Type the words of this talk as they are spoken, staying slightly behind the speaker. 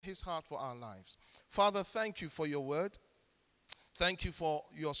his heart for our lives. Father, thank you for your word. Thank you for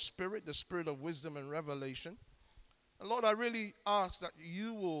your spirit, the spirit of wisdom and revelation. And Lord, I really ask that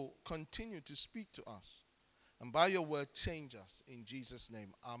you will continue to speak to us and by your word change us in Jesus'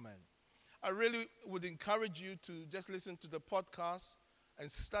 name. Amen. I really would encourage you to just listen to the podcast and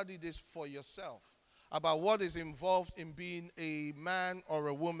study this for yourself about what is involved in being a man or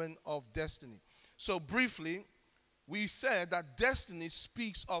a woman of destiny. So briefly, we said that destiny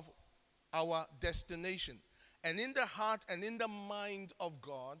speaks of our destination. And in the heart and in the mind of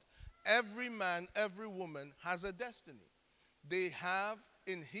God, every man, every woman has a destiny. They have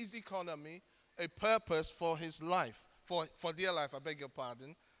in his economy a purpose for his life, for their life, I beg your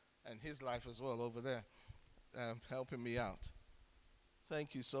pardon, and his life as well over there, helping me out.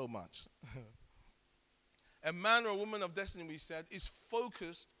 Thank you so much. A man or woman of destiny, we said, is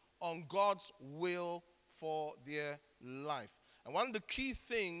focused on God's will for their life. And one of the key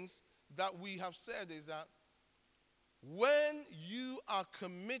things that we have said is that when you are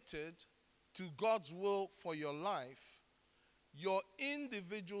committed to God's will for your life, your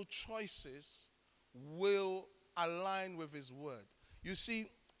individual choices will align with his word. You see,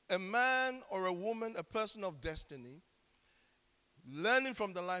 a man or a woman, a person of destiny, learning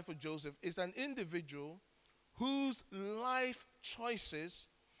from the life of Joseph, is an individual whose life choices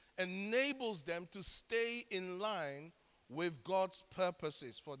enables them to stay in line with God's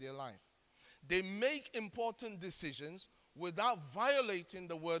purposes for their life. They make important decisions without violating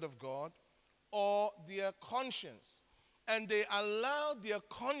the word of God or their conscience. And they allow their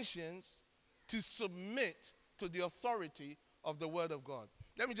conscience to submit to the authority of the word of God.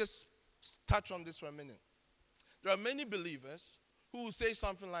 Let me just touch on this for a minute. There are many believers who will say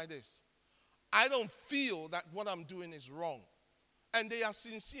something like this: I don't feel that what I'm doing is wrong. And they are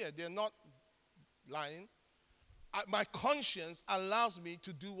sincere. They're not lying. My conscience allows me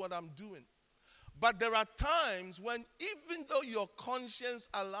to do what I'm doing. But there are times when even though your conscience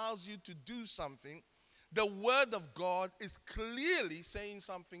allows you to do something, the word of God is clearly saying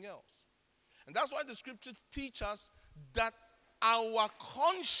something else. And that's why the scriptures teach us that our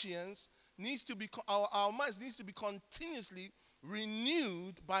conscience needs to be, our minds needs to be continuously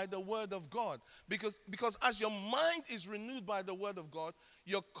renewed by the word of God. Because as your mind is renewed by the word of God,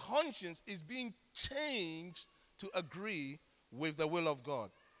 your conscience is being changed to agree with the will of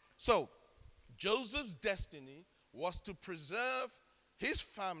God. So, Joseph's destiny was to preserve his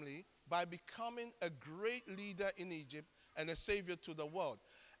family by becoming a great leader in Egypt and a savior to the world.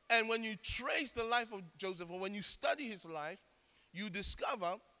 And when you trace the life of Joseph, or when you study his life, you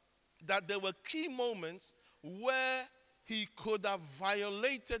discover that there were key moments where he could have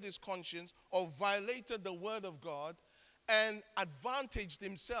violated his conscience or violated the word of God and advantaged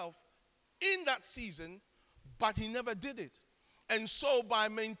himself in that season, but he never did it. And so by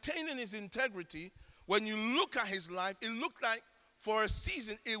maintaining his integrity, when you look at his life, it looked like for a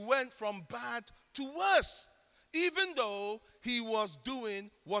season it went from bad to worse, even though he was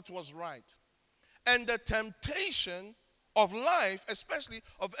doing what was right. And the temptation of life, especially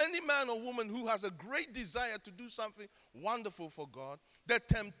of any man or woman who has a great desire to do something wonderful for God, the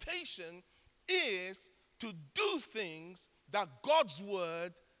temptation is to do things that God's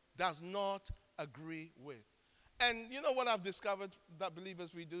word does not agree with. And you know what I've discovered that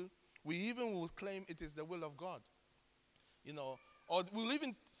believers we do? We even will claim it is the will of God. You know, or we'll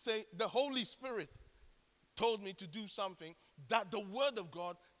even say the Holy Spirit told me to do something that the word of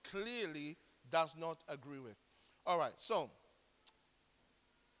God clearly does not agree with. All right, so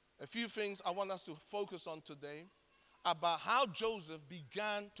a few things I want us to focus on today about how Joseph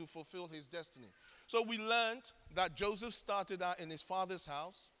began to fulfill his destiny. So we learned that Joseph started out in his father's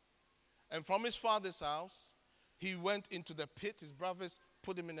house, and from his father's house, he went into the pit. His brothers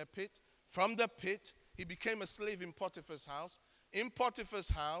put him in a pit. From the pit, he became a slave in Potiphar's house. In Potiphar's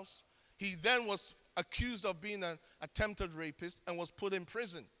house, he then was accused of being an attempted rapist and was put in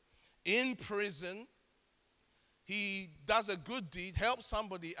prison. In prison, he does a good deed, helps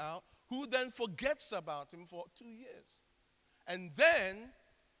somebody out, who then forgets about him for 2 years. And then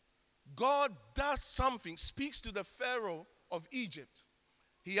God does something, speaks to the Pharaoh of Egypt.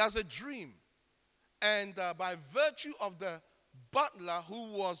 He has a dream. And by virtue of the butler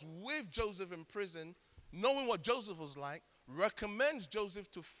who was with Joseph in prison, knowing what Joseph was like, recommends Joseph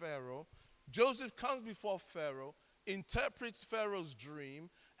to Pharaoh. Joseph comes before Pharaoh, interprets Pharaoh's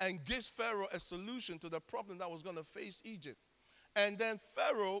dream, and gives Pharaoh a solution to the problem that was going to face Egypt. And then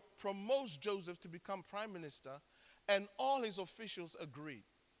Pharaoh promotes Joseph to become prime minister, and all his officials agree.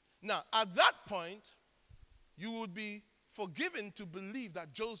 Now, at that point, you would be forgiven to believe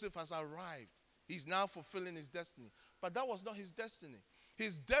that Joseph has arrived. He's now fulfilling his destiny. But that was not his destiny.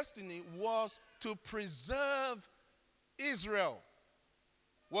 his destiny was to preserve Israel,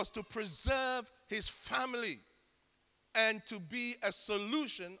 was to preserve his family, and to be a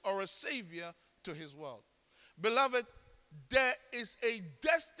solution or a savior to his world. Beloved, there is a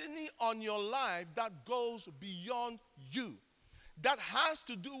destiny on your life that goes beyond you, that has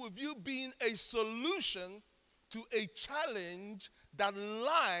to do with you being a solution to a challenge that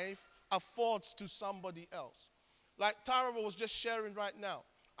life affords to somebody else. Like Tara was just sharing right now,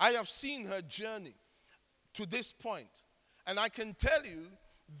 I have seen her journey to this point, and I can tell you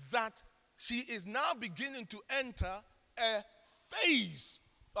that she is now beginning to enter a phase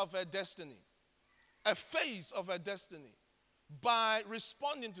of her destiny. A phase of her destiny by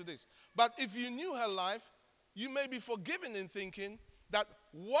responding to this. But if you knew her life, you may be forgiven in thinking that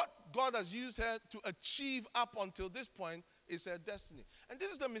what God has used her to achieve up until this point is her destiny. And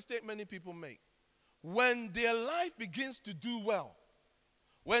this is the mistake many people make. When their life begins to do well,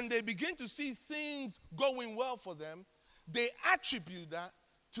 when they begin to see things going well for them, they attribute that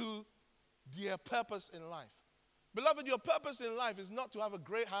to their purpose in life. Beloved, your purpose in life is not to have a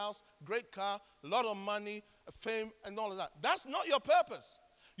great house, great car, a lot of money, fame, and all of that. That's not your purpose.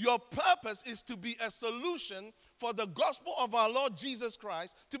 Your purpose is to be a solution for the gospel of our Lord Jesus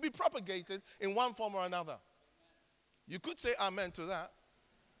Christ to be propagated in one form or another. You could say amen to that.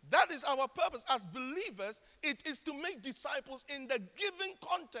 That is our purpose. As believers, it is to make disciples in the given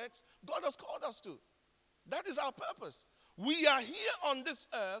context God has called us to. That is our purpose. We are here on this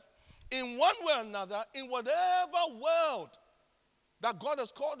earth in one way or another, in whatever world that God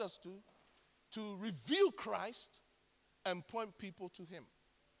has called us to reveal Christ and point people to him.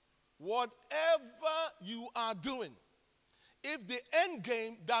 Whatever you are doing, if the end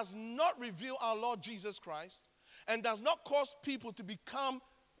game does not reveal our Lord Jesus Christ and does not cause people to become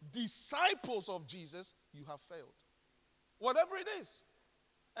disciples of Jesus, you have failed. Whatever it is.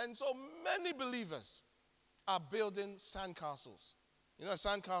 And so many believers are building sandcastles. You know a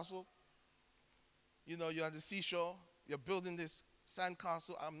sandcastle? You know, you're at the seashore, you're building this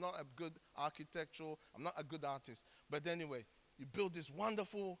sandcastle. I'm not a good architectural, I'm not a good artist. But anyway, you build this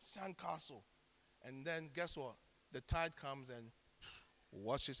wonderful sandcastle. And then guess what? The tide comes and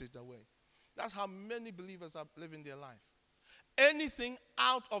washes it away. That's how many believers are living their life. Anything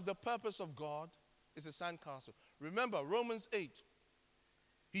out of the purpose of God is a sandcastle. Remember, Romans 8,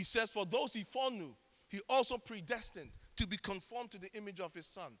 he says, for those he foreknew, he also predestined to be conformed to the image of his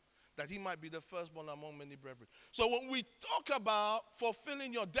Son, that he might be the firstborn among many brethren. So when we talk about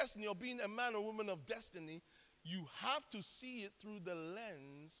fulfilling your destiny or being a man or woman of destiny, you have to see it through the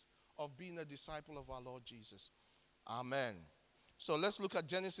lens of being a disciple of our Lord Jesus. Amen. So let's look at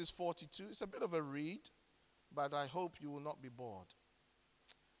Genesis 42. It's a bit of a read, but I hope you will not be bored.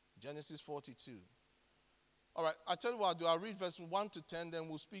 Genesis 42. All right, I'll tell you what I'll do. I'll read verse 1 to 10, then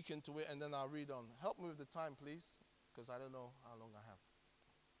we'll speak into it, and then I'll read on. Help me with the time, please, because I don't know how long I have.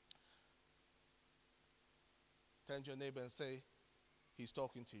 Turn to your neighbor and say, he's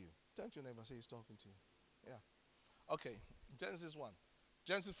talking to you. Turn to your neighbor and say, he's talking to you. Yeah. Okay, Genesis 1.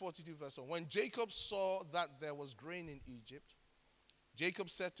 Genesis 42, verse 1. When Jacob saw that there was grain in Egypt, Jacob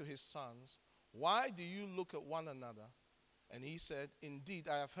said to his sons, why do you look at one another? And he said, indeed,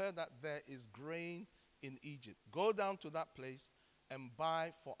 I have heard that there is grain in Egypt. Go down to that place and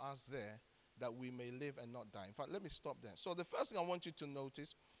buy for us there, that we may live and not die. In fact, let me stop there. So the first thing I want you to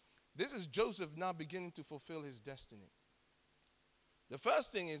notice, this is Joseph now beginning to fulfill his destiny. The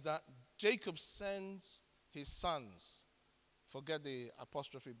first thing is that Jacob sends his sons, forget the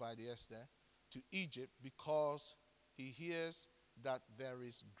apostrophe by the S there, to Egypt because he hears that there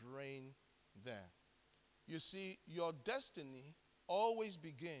is grain there. You see, your destiny always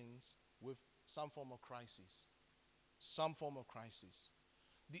begins with some form of crisis. Some form of crisis.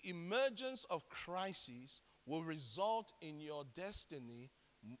 The emergence of crisis will result in your destiny,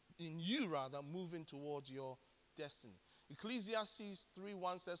 in you rather, moving towards your destiny. Ecclesiastes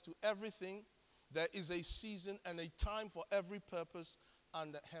 3:1 says, to everything there is a season and a time for every purpose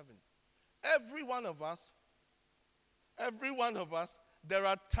under heaven. Every one of us, there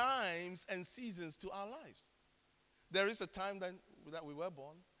are times and seasons to our lives. There is a time that we were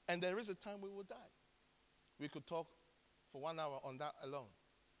born, and there is a time we will die. We could talk for 1 hour on that alone.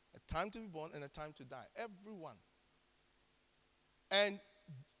 A time to be born and a time to die. Everyone. And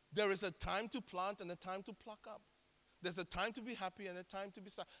there is a time to plant and a time to pluck up. There's a time to be happy and a time to be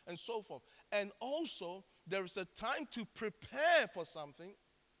sad, and so forth. And also, there is a time to prepare for something,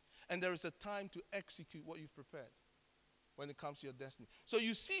 and there is a time to execute what you've prepared when it comes to your destiny. So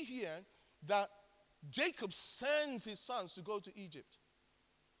you see here that Jacob sends his sons to go to Egypt.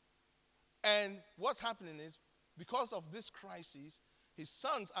 And what's happening is, because of this crisis, his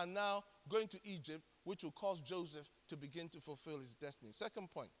sons are now going to Egypt, which will cause Joseph to begin to fulfill his destiny. Second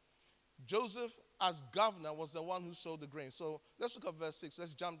point, Joseph as governor was the one who sowed the grain. So let's look at verse 6.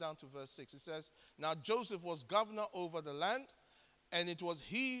 Let's jump down to verse 6. It says, now Joseph was governor over the land, and it was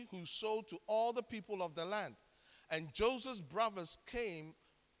he who sowed to all the people of the land. And Joseph's brothers came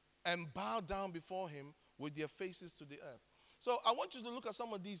and bowed down before him with their faces to the earth. So I want you to look at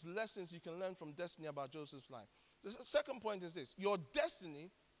some of these lessons you can learn from destiny about Joseph's life. The second point is this. Your destiny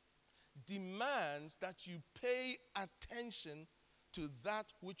demands that you pay attention to that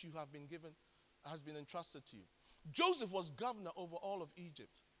which you have been given, has been entrusted to you. Joseph was governor over all of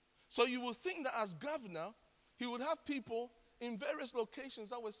Egypt. So you will think that as governor, he would have people in various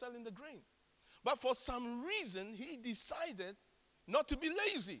locations that were selling the grain. But for some reason, he decided not to be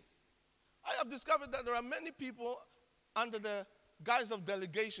lazy. I have discovered that there are many people under the guise of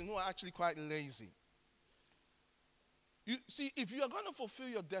delegation who are actually quite lazy. You see, if you are going to fulfill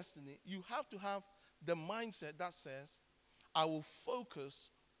your destiny, you have to have the mindset that says, I will focus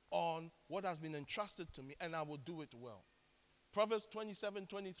on what has been entrusted to me and I will do it well. Proverbs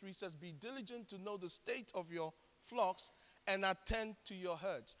 27:23 says, be diligent to know the state of your flocks and attend to your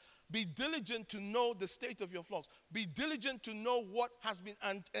herds. Be diligent to know the state of your flocks. Be diligent to know what has been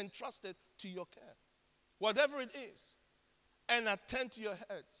entrusted to your care. Whatever it is. And attend to your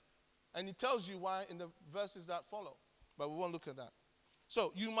herds. And he tells you why in the verses that follow. But we won't look at that.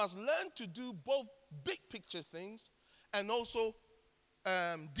 So you must learn to do both big picture things and also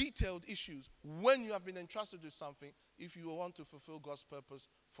detailed issues when you have been entrusted with something if you want to fulfill God's purpose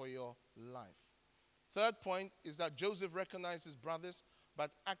for your life. Third point is that Joseph recognized his brothers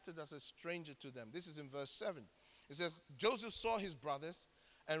but acted as a stranger to them. This is in verse 7. It says, Joseph saw his brothers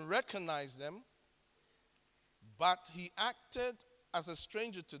and recognized them, but he acted as a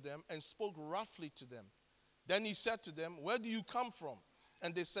stranger to them and spoke roughly to them. Then he said to them, where do you come from?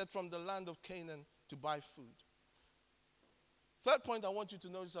 And they said, from the land of Canaan to buy food. Third point I want you to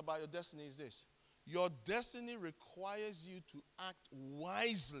notice about your destiny is this. Your destiny requires you to act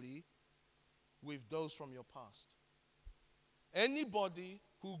wisely with those from your past. Anybody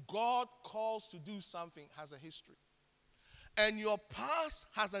who God calls to do something has a history. And your past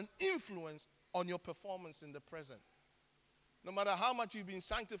has an influence on your performance in the present. No matter how much you've been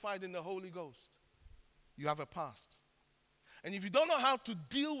sanctified in the Holy Ghost, you have a past. And if you don't know how to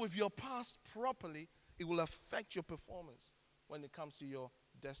deal with your past properly, it will affect your performance when it comes to your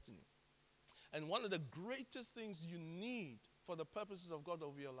destiny. And one of the greatest things you need for the purposes of God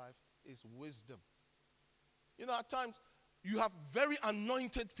over your life is wisdom. You know, at times, you have very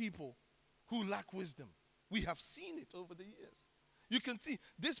anointed people who lack wisdom. We have seen it over the years. You can see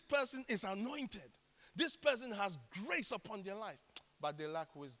this person is anointed. This person has grace upon their life, but they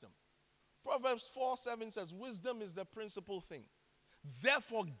lack wisdom. Proverbs 4:7 says, wisdom is the principal thing.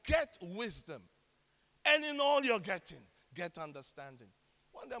 Therefore, get wisdom. And in all you're getting, get understanding.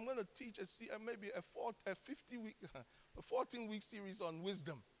 One day I'm going to teach maybe a 14-week series on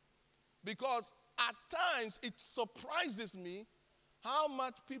wisdom. Because at times it surprises me how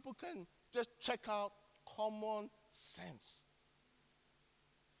much people can just check out common sense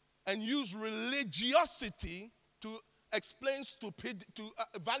and use religiosity to explain stupidity, to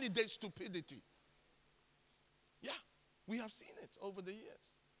validate stupidity. Yeah, we have seen it over the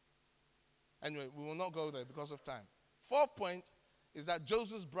years. Anyway, we will not go there because of time. Fourth point is that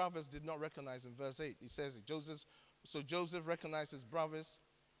Joseph's brothers did not recognize him. Verse 8, he says it. Joseph recognized his brothers,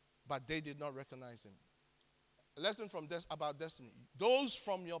 but they did not recognize him. A lesson about destiny. Those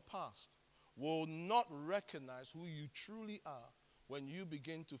from your past will not recognize who you truly are when you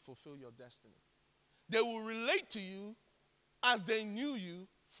begin to fulfill your destiny. They will relate to you as they knew you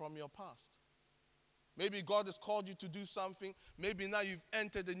from your past. Maybe God has called you to do something. Maybe now you've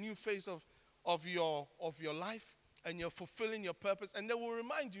entered a new phase of your life and you're fulfilling your purpose, and they will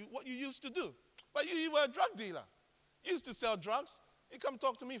remind you what you used to do. But you were a drug dealer. You used to sell drugs. You come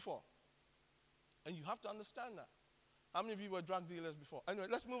talk to me for. And you have to understand that. How many of you were drug dealers before? Anyway,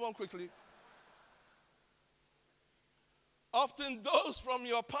 let's move on quickly. Often those from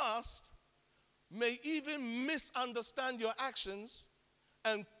your past may even misunderstand your actions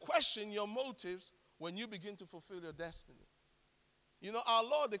and question your motives when you begin to fulfill your destiny. You know, our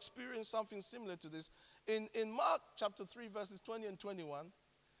Lord experienced something similar to this. In Mark chapter 3, verses 20 and 21,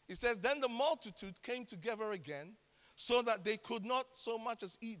 it says, then the multitude came together again, so that they could not so much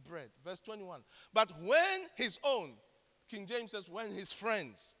as eat bread. Verse 21. But when his own, King James says, when his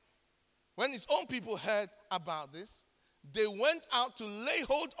friends, when his own people heard about this, they went out to lay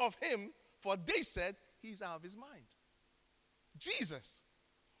hold of him, for they said, he's out of his mind. Jesus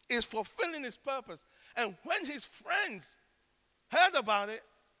is fulfilling his purpose. And when his friends heard about it.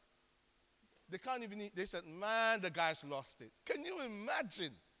 They can't even eat. They said, man, the guy's lost it. Can you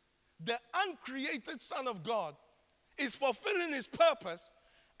imagine? The uncreated Son of God is fulfilling his purpose,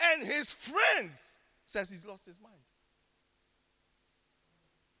 and his friends says he's lost his mind.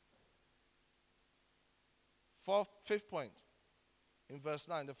 Fifth point, in verse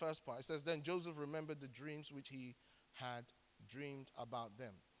 9, the first part, it says, then Joseph remembered the dreams which he had dreamed about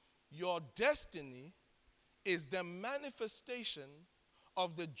them. Your destiny is the manifestation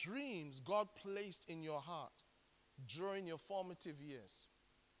of the dreams God placed in your heart during your formative years.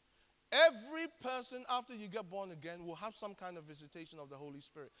 Every person after you get born again will have some kind of visitation of the Holy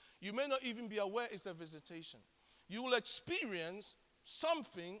Spirit. You may not even be aware it's a visitation. You will experience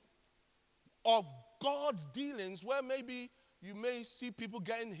something of God's dealings where maybe you may see people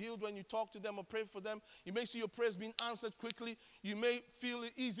getting healed when you talk to them or pray for them. You may see your prayers being answered quickly. You may feel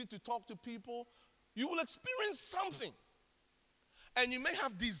it easy to talk to people. You will experience something. And you may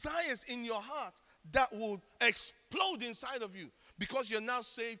have desires in your heart that will explode inside of you because you're now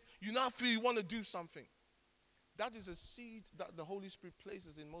saved. You now feel you want to do something. That is a seed that the Holy Spirit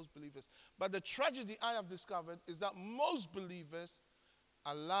places in most believers. But the tragedy I have discovered is that most believers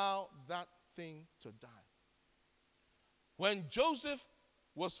allow that thing to die. When Joseph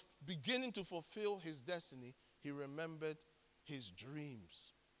was beginning to fulfill his destiny, he remembered his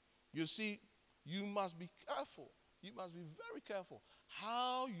dreams. You see, you must be careful. You must be very careful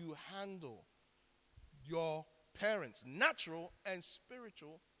how you handle your parents, natural and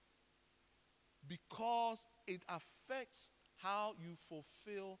spiritual, because it affects how you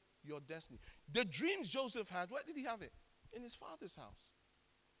fulfill your destiny. The dreams Joseph had, where did he have it? In his father's house.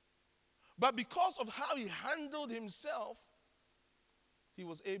 But because of how he handled himself, he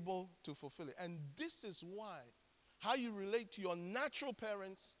was able to fulfill it. And this is why how you relate to your natural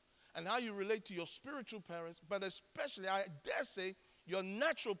parents and how you relate to your spiritual parents, but especially, I dare say, your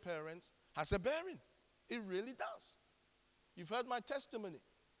natural parents, has a bearing. It really does. You've heard my testimony.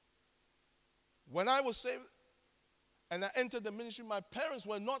 When I was saved and I entered the ministry, my parents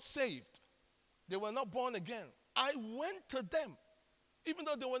were not saved. They were not born again. I went to them, even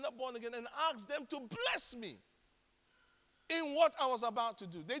though they were not born again, and asked them to bless me in what I was about to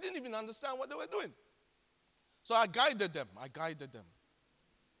do. They didn't even understand what they were doing. So I guided them.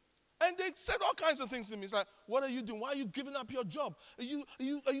 And they said all kinds of things to me. It's like, what are you doing? Why are you giving up your job? Are you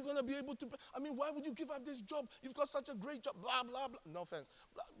going to be able to? I mean, why would you give up this job? You've got such a great job. Blah, blah, blah. No offense.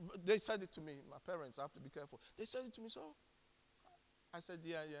 They said it to me. My parents, I have to be careful. They said it to me. So I said,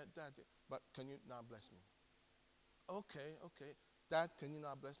 yeah, Dad. But can you now bless me? Okay. Dad, can you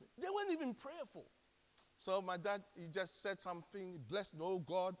now bless me? They weren't even prayerful. So my dad, he just said something. He blessed, oh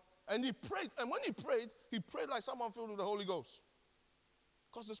God. And he prayed. And when he prayed like someone filled with the Holy Ghost.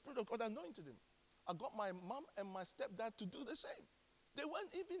 Because the Spirit of God anointed him. I got my mom and my stepdad to do the same. They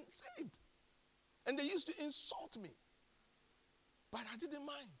weren't even saved. And they used to insult me. But I didn't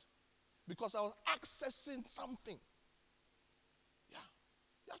mind. Because I was accessing something. Yeah.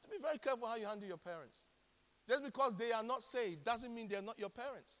 You have to be very careful how you handle your parents. Just because they are not saved doesn't mean they're not your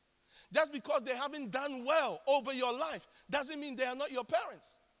parents. Just because they haven't done well over your life doesn't mean they are not your parents.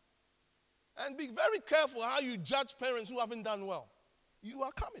 And be very careful how you judge parents who haven't done well. You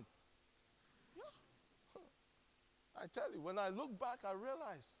are coming. Yeah. I tell you, when I look back, I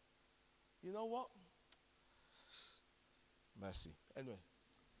realize, you know what? Mercy. Anyway,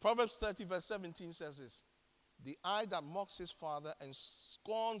 Proverbs 30 verse 17 says this. The eye that mocks his father and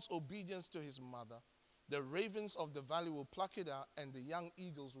scorns obedience to his mother, the ravens of the valley will pluck it out and the young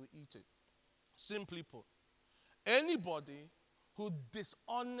eagles will eat it. Simply put, anybody who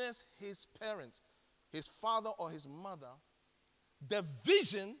dishonors his parents, his father or his mother, the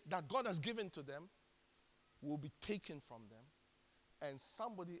vision that God has given to them will be taken from them, and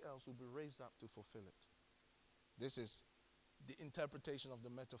somebody else will be raised up to fulfill it. This is the interpretation of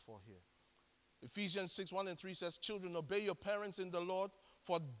the metaphor here. Ephesians 6:1-3 says, children, obey your parents in the Lord,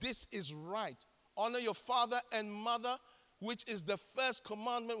 for this is right. Honor your father and mother, which is the first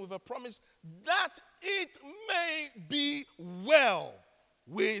commandment with a promise, that it may be well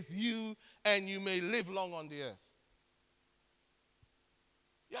with you and you may live long on the earth.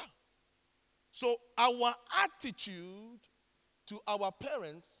 Yeah. So our attitude to our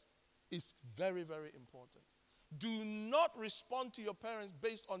parents is very, very important. Do not respond to your parents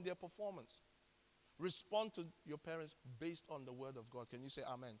based on their performance. Respond to your parents based on the word of God. Can you say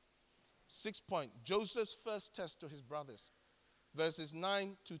amen? 6th point, Joseph's first test to his brothers. Verses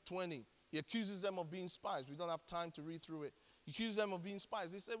 9-20. He accuses them of being spies. We don't have time to read through it. He accuses them of being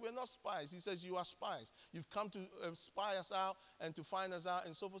spies. They said, we're not spies. He says, you are spies. You've come to spy us out and to find us out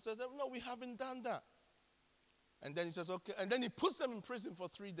and so forth. He says, no, we haven't done that. And then he says, okay. And then he puts them in prison for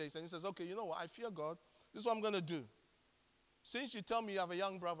 3 days. And he says, okay, you know what? I fear God. This is what I'm going to do. Since you tell me you have a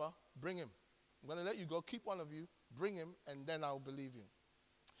young brother, bring him. I'm going to let you go. Keep one of you. Bring him. And then I'll believe you.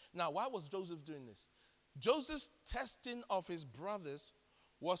 Now, why was Joseph doing this? Joseph's testing of his brothers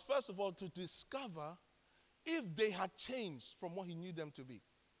was, first of all, to discover if they had changed from what he knew them to be.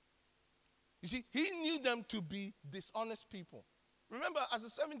 You see, he knew them to be dishonest people. Remember, as a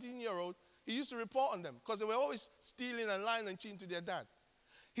 17-year-old, he used to report on them because they were always stealing and lying and cheating to their dad.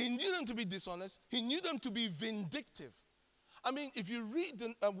 He knew them to be dishonest. He knew them to be vindictive. I mean, if you read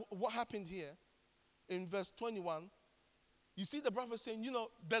what happened here in verse 21, you see the brother saying, you know,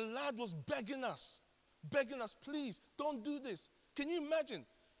 the lad was begging us, please, don't do this. Can you imagine?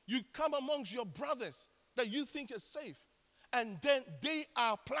 You come amongst your brothers that you think is safe, and then they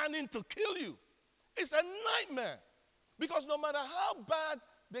are planning to kill you. It's a nightmare. Because no matter how bad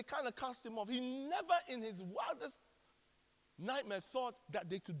they kind of cast him off, he never in his wildest nightmare thought that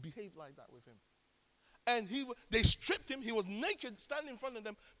they could behave like that with him. And they stripped him. He was naked, standing in front of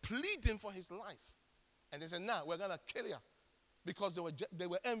them, pleading for his life. And they said, nah, we're going to kill you. Because they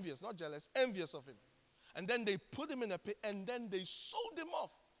were envious, not jealous, envious of him. And then they put him in a pit, and then they sold him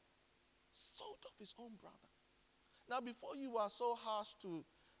off. Sold off his own brother. Now, before you are so harsh to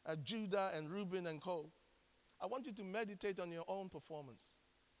Judah and Reuben and co, I want you to meditate on your own performance.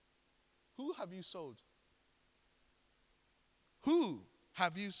 Who have you sold? Who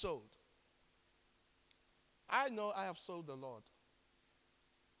have you sold? I know I have sold the Lord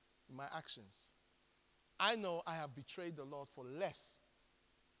in my actions. I know I have betrayed the Lord for less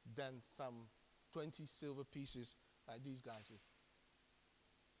than some 20 silver pieces like these guys did.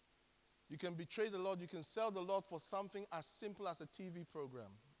 You can betray the Lord. You can sell the Lord for something as simple as a TV program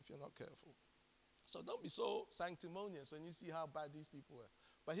if you're not careful. So don't be so sanctimonious when you see how bad these people were.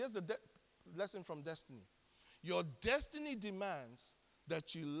 But here's the lesson from destiny. Your destiny demands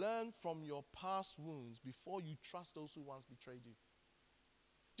that you learn from your past wounds before you trust those who once betrayed you.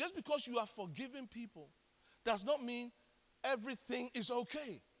 Just because you are forgiving people does not mean everything is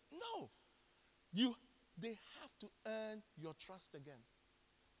okay. No. They have to earn your trust again.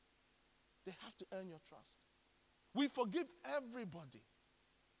 They have to earn your trust. We forgive everybody,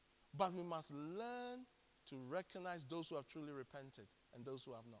 but we must learn to recognize those who have truly repented and those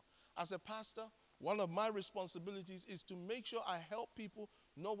who have not. As a pastor, one of my responsibilities is to make sure I help people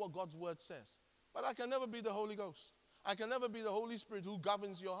know what God's word says. But I can never be the Holy Ghost. I can never be the Holy Spirit who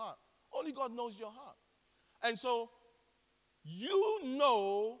governs your heart. Only God knows your heart. And so, you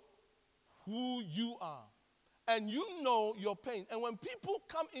know who you are. And you know your pain. And when people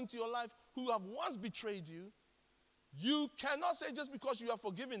come into your life who have once betrayed you, you cannot say just because you have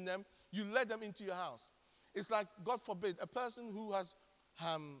forgiven them, you let them into your house. It's like, God forbid, a person who has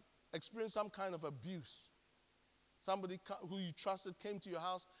experienced some kind of abuse. Somebody who you trusted came to your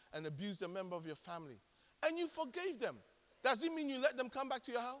house and abused a member of your family. And you forgave them. Does it mean you let them come back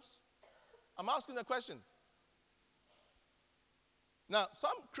to your house? I'm asking a question. Now,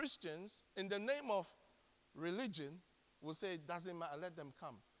 some Christians, in the name of religion, will say, it doesn't matter, let them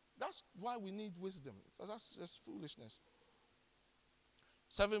come. That's why we need wisdom, because that's just foolishness.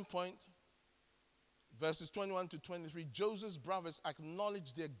 7 point, verses 21 to 23, Joseph's brothers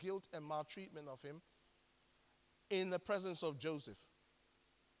acknowledged their guilt and maltreatment of him in the presence of Joseph.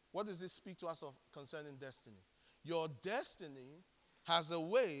 What does this speak to us of concerning destiny? Your destiny has a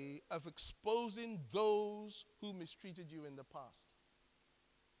way of exposing those who mistreated you in the past.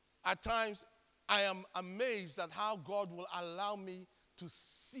 At times, I am amazed at how God will allow me to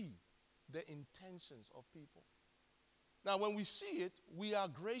see the intentions of people. Now, when we see it, we are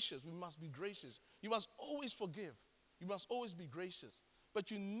gracious. We must be gracious. You must always forgive. You must always be gracious. But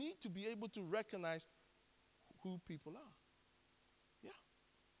you need to be able to recognize who people are. Yeah.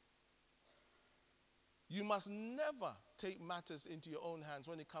 You must never take matters into your own hands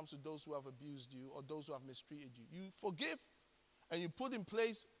when it comes to those who have abused you or those who have mistreated you. You forgive and you put in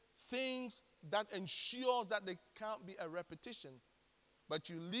place things that ensures that there can't be a repetition, but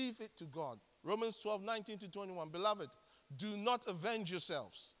you leave it to God. Romans 12, 19 to 21. Beloved, do not avenge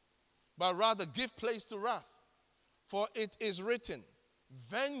yourselves, but rather give place to wrath. For it is written,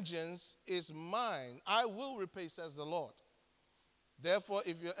 vengeance is mine, I will repay, says the Lord. Therefore,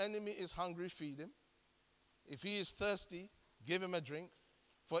 if your enemy is hungry, feed him. If he is thirsty, give him a drink.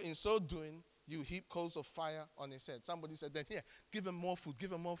 For in so doing, you heap coals of fire on his head. Somebody said, then here, give him more food,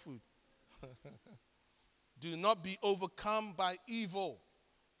 give him more food. Do not be overcome by evil,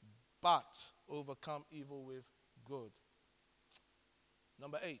 but overcome evil with good.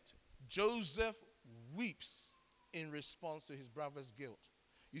 Number 8, Joseph weeps in response to his brother's guilt.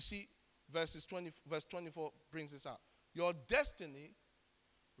 You see, verse 24 brings this out. Your destiny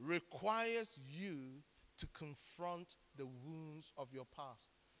requires you to confront the wounds of your past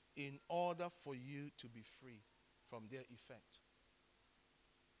in order for you to be free from their effect.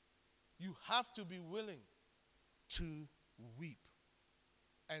 You have to be willing to weep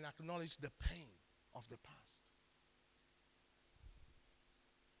and acknowledge the pain of the past.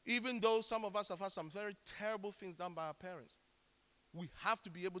 Even though some of us have had some very terrible things done by our parents, we have to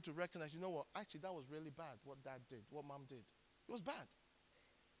be able to recognize, you know what, actually that was really bad, what dad did, what mom did. It was bad.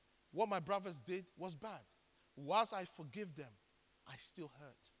 What my brothers did was bad. Whilst I forgive them, I still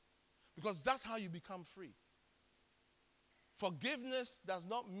hurt. Because that's how you become free. Forgiveness does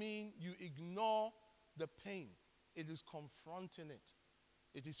not mean you ignore the pain. It is confronting it.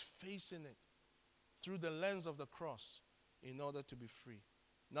 It is facing it through the lens of the cross in order to be free.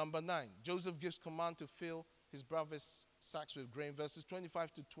 Number 9, Joseph gives command to fill his brother's sacks with grain, verses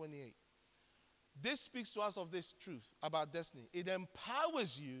 25 to 28. This speaks to us of this truth about destiny. It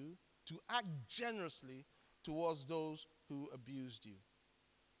empowers you to act generously towards those who abused you.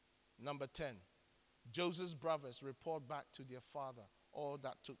 Number 10, Joseph's brothers report back to their father all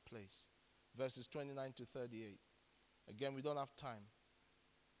that took place. Verses 29 to 38. Again, we don't have time.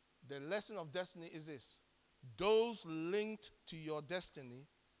 The lesson of destiny is this. Those linked to your destiny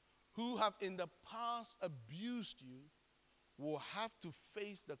who have in the past abused you will have to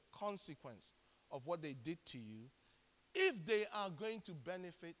face the consequence of what they did to you if they are going to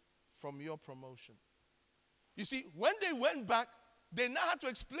benefit from your promotion. You see, when they went back, they now had to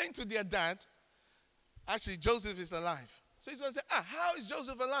explain to their dad, actually, Joseph is alive. So he's going to say, how is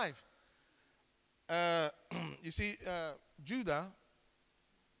Joseph alive? You see, Judah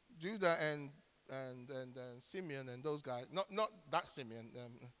and Simeon and those guys, not that Simeon,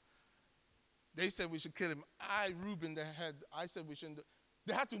 they said we should kill him. Reuben, the head, I said we shouldn't.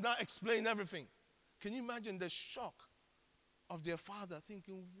 They had to now explain everything. Can you imagine the shock of their father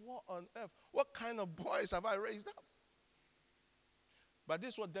thinking, what on earth? What kind of boys have I raised up? But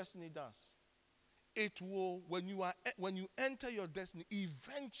this is what destiny does. It will, when you enter your destiny,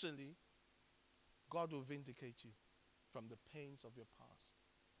 eventually, God will vindicate you from the pains of your past.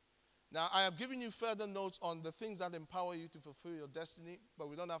 Now, I have given you further notes on the things that empower you to fulfill your destiny, but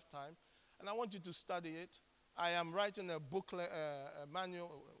we don't have time. And I want you to study it. I am writing a booklet, a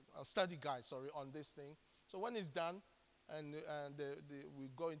manual, a study guide, on this thing. So when it's done, and we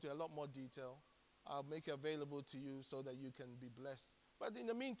go into a lot more detail, I'll make it available to you so that you can be blessed. But in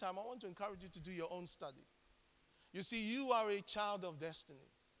the meantime, I want to encourage you to do your own study. You see, you are a child of destiny.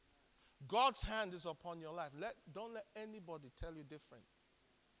 God's hand is upon your life. Don't let anybody tell you different.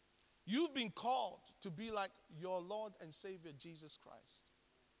 You've been called to be like your Lord and Savior, Jesus Christ.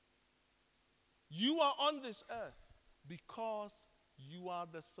 You are on this earth because you are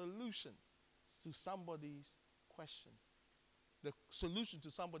the solution to somebody's question, the solution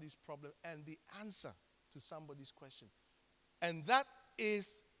to somebody's problem, and the answer to somebody's question. And that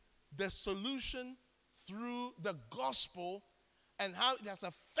is the solution through the gospel and how it has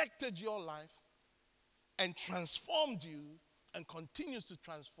affected your life and transformed you and continues to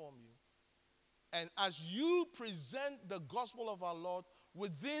transform you. And as you present the gospel of our Lord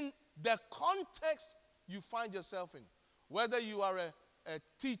within the context you find yourself in, whether you are a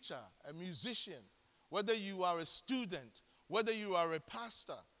teacher, a musician, whether you are a student, whether you are a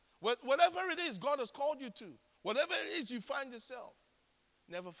pastor, whatever it is God has called you to, whatever it is you find yourself,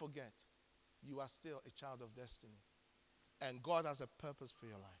 never forget, you are still a child of destiny. And God has a purpose for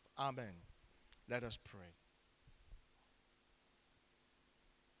your life. Amen. Let us pray.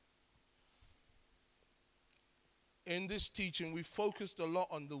 In this teaching, we focused a lot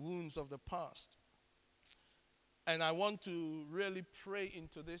on the wounds of the past. And I want to really pray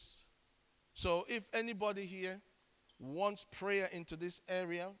into this. So if anybody here wants prayer into this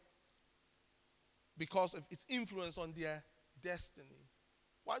area because of its influence on their destiny,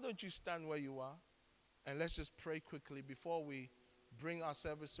 why don't you stand where you are and let's just pray quickly before we bring our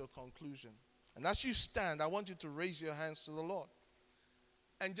service to a conclusion. And as you stand, I want you to raise your hands to the Lord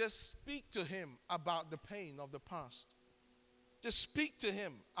and just speak to him about the pain of the past. Just speak to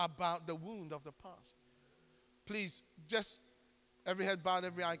him about the wound of the past. Please, just every head bowed,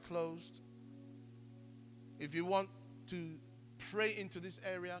 every eye closed. If you want to pray into this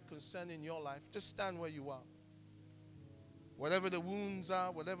area concerning your life, just stand where you are. Whatever the wounds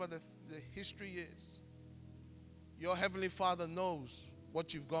are, whatever the history is, your Heavenly Father knows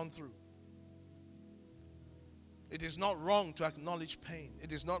what you've gone through. It is not wrong to acknowledge pain.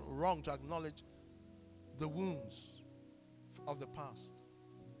 It is not wrong to acknowledge the wounds of the past.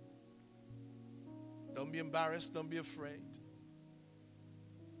 Don't be embarrassed. Don't be afraid.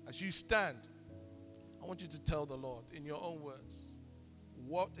 As you stand, I want you to tell the Lord in your own words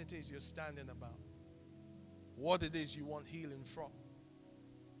what it is you're standing about, what it is you want healing from,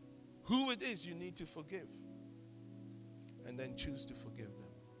 who it is you need to forgive, and then choose to forgive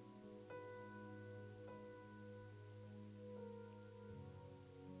them.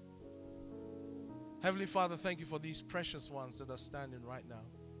 Heavenly Father, thank you for these precious ones that are standing right now.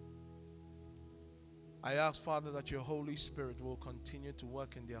 I ask, Father, that your Holy Spirit will continue to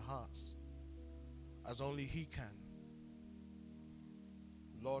work in their hearts as only He can.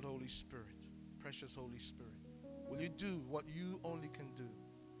 Lord, Holy Spirit, precious Holy Spirit, will you do what you only can do?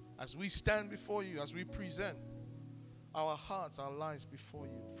 As we stand before you, as we present our hearts, our lives before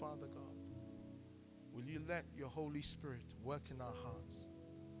you, Father God, will you let your Holy Spirit work in our hearts?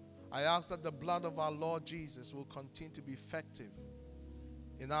 I ask that the blood of our Lord Jesus will continue to be effective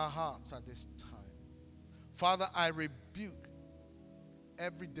in our hearts at this time. Father, I rebuke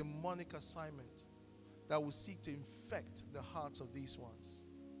every demonic assignment that will seek to infect the hearts of these ones.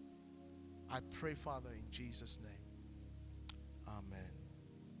 I pray, Father, in Jesus' name. Amen.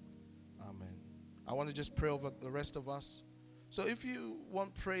 Amen. I want to just pray over the rest of us. So if you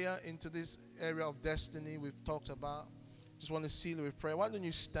want prayer into this area of destiny we've talked about, just want to seal it with prayer, why don't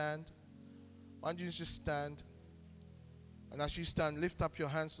you stand? Why don't you just stand? And as you stand, lift up your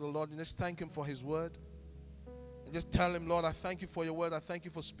hands to the Lord and just thank Him for His word. And just tell Him, Lord, I thank you for your word. I thank you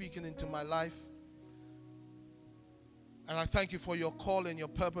for speaking into my life. And I thank you for your call and your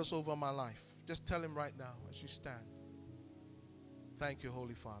purpose over my life. Just tell Him right now as you stand. Thank you,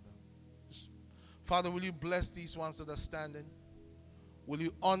 Holy Father. Father, will you bless these ones that are standing? Will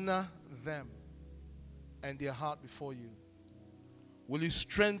you honor them and their heart before you? Will you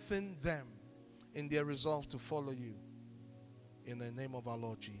strengthen them in their resolve to follow you? In the name of our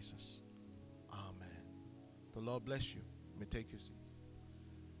Lord Jesus. Amen. The Lord bless you. You may take your seats.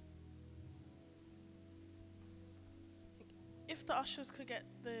 If the ushers could get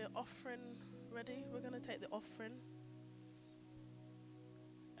the offering ready, we're going to take the offering.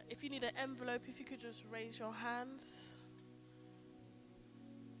 If you need an envelope, if you could just raise your hands.